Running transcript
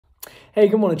Hey,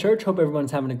 good morning, church. Hope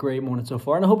everyone's having a great morning so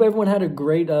far. And I hope everyone had a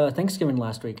great Thanksgiving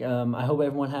last week. I hope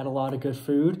everyone had a lot of good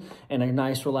food and a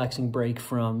nice, relaxing break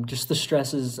from just the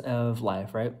stresses of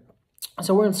life, right?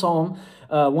 So we're in Psalm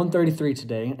 133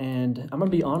 today. And I'm going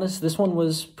to be honest, this one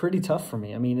was pretty tough for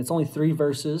me. I mean, it's only 3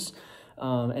 verses,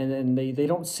 and they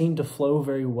don't seem to flow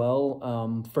very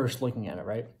well first looking at it,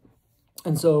 right?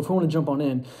 And so if we want to jump on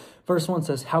in, verse 1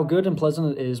 says, how good and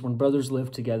pleasant it is when brothers live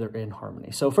together in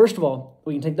harmony. So first of all,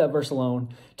 we can take that verse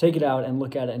alone, take it out and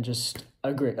look at it and just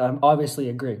agree. Obviously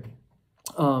agree.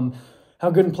 How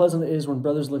good and pleasant it is when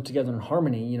brothers live together in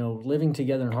harmony. You know, living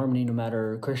together in harmony, no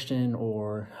matter Christian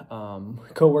or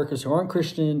co-workers who aren't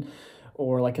Christian,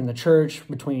 or like in the church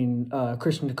between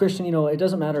Christian to Christian, you know, it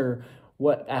doesn't matter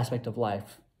what aspect of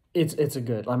life. It's a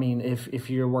good. I mean, if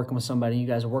you're working with somebody, you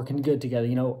guys are working good together,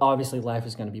 you know, obviously life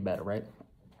is going to be better, right?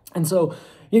 And so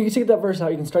you can take that verse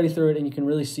out, you can study through it, and you can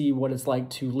really see what it's like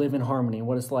to live in harmony,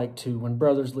 what it's like to when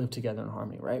brothers live together in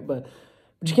harmony, right? But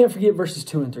you can't forget verses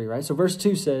 2 and 3, right? So verse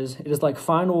 2 says, it is like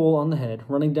fine oil on the head,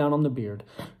 running down on the beard,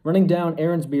 running down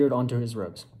Aaron's beard onto his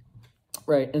robes.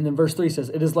 Right, and then verse 3 says,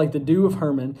 it is like the dew of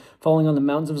Hermon falling on the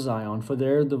mountains of Zion, for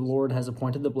there the Lord has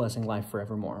appointed the blessing, life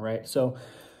forevermore, right? So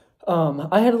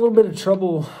I had a little bit of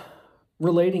trouble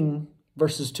relating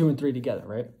verses 2 and 3 together,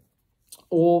 right?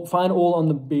 Fine oil on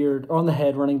the beard, or on the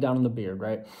head, running down on the beard,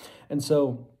 right? And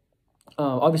so,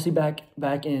 obviously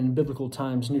back in biblical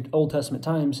times, Old Testament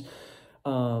times,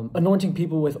 anointing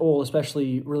people with oil,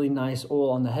 especially really nice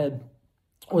oil on the head,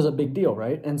 was a big deal,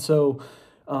 right? And so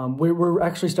we're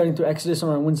actually studying through Exodus on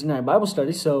our Wednesday night Bible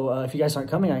study. So if you guys aren't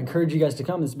coming, I encourage you guys to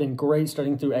come. It's been great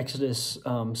studying through Exodus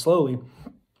slowly.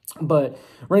 But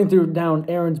running through down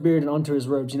Aaron's beard and onto his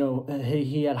robes, you know,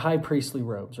 he had high priestly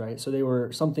robes, right? So they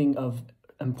were something of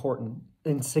important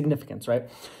and significance, right?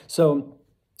 So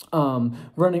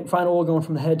running fine oil going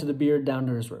from the head to the beard down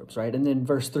to his robes, right? And then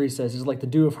verse 3 says, it's like the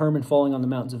dew of Hermon falling on the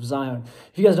mountains of Zion.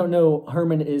 If you guys don't know,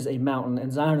 Hermon is a mountain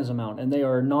and Zion is a mountain, and they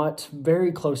are not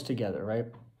very close together, right?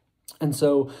 And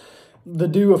so the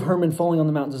dew of Hermon falling on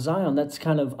the mountains of Zion, that's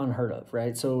kind of unheard of,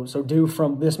 right? So dew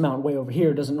from this mountain way over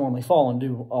here doesn't normally fall on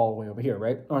dew all the way over here,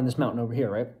 right? Or on this mountain over here,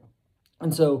 right?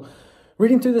 And so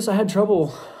reading through this, I had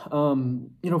trouble,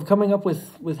 coming up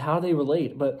with how they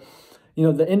relate. But, you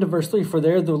know, the end of verse 3, for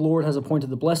there the Lord has appointed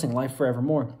the blessing, life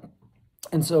forevermore.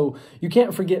 And so you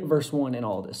can't forget verse 1 in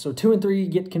all of this. So 2 and 3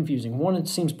 get confusing. 1, it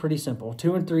seems pretty simple.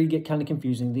 2 and 3 get kind of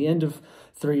confusing. The end of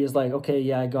 3 is like, okay,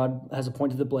 yeah, God has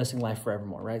appointed the blessing, life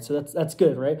forevermore, right? So that's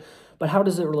good, right? But how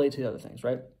does it relate to the other things,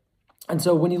 right? And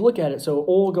so when you look at it, so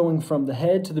oil going from the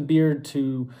head to the beard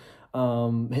to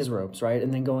his robes, right?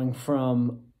 And then going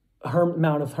from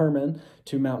Mount of Hermon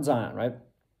to Mount Zion, right?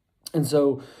 And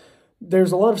so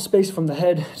there's a lot of space from the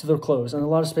head to their clothes, and a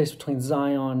lot of space between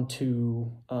Zion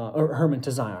to or Hermon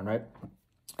to Zion, right?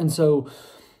 And so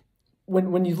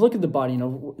when you look at the body, you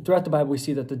know, throughout the Bible we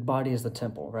see that the body is the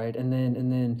temple, right? And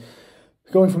then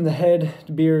going from the head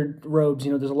to beard, robes,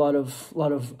 you know, there's a lot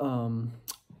of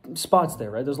spots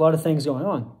there, right? There's a lot of things going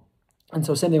on. And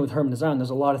so same thing with Hermon to Zion, there's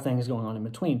a lot of things going on in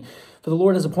between. For the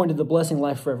Lord has appointed the blessing,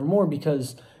 life forevermore,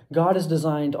 because God has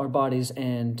designed our bodies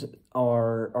and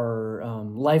our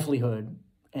livelihood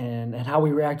and how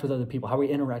we react with other people, how we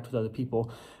interact with other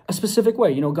people, a specific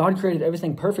way. You know, God created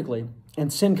everything perfectly,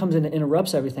 and sin comes in and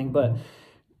interrupts everything. But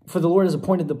for the Lord has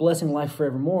appointed the blessing, life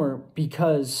forevermore,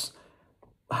 because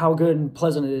how good and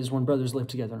pleasant it is when brothers live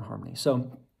together in harmony.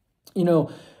 So, you know,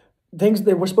 things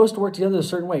that we're supposed to work together a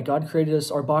certain way. God created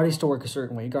us, our bodies to work a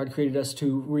certain way. God created us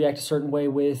to react a certain way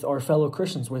with our fellow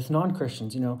Christians, with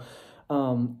non-Christians, you know.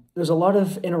 There's a lot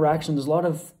of interaction, there's a lot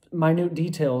of minute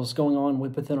details going on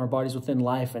within our bodies, within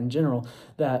life in general,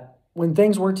 that when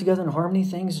things work together in harmony,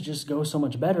 things just go so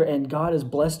much better, and God has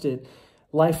blessed it,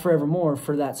 life forevermore,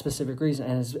 for that specific reason,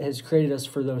 and has created us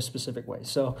for those specific ways.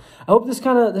 So I hope this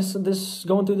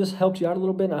going through this helped you out a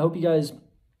little bit, and I hope you guys,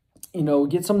 you know,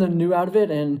 get something new out of it.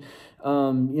 And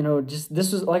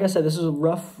this is, like I said, this is a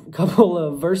rough couple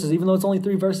of verses, even though it's only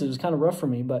 3 verses. It was kind of rough for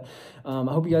me, but I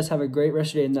hope you guys have a great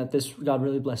rest of your day, and that God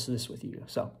really blesses this with you.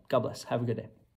 So God bless. Have a good day.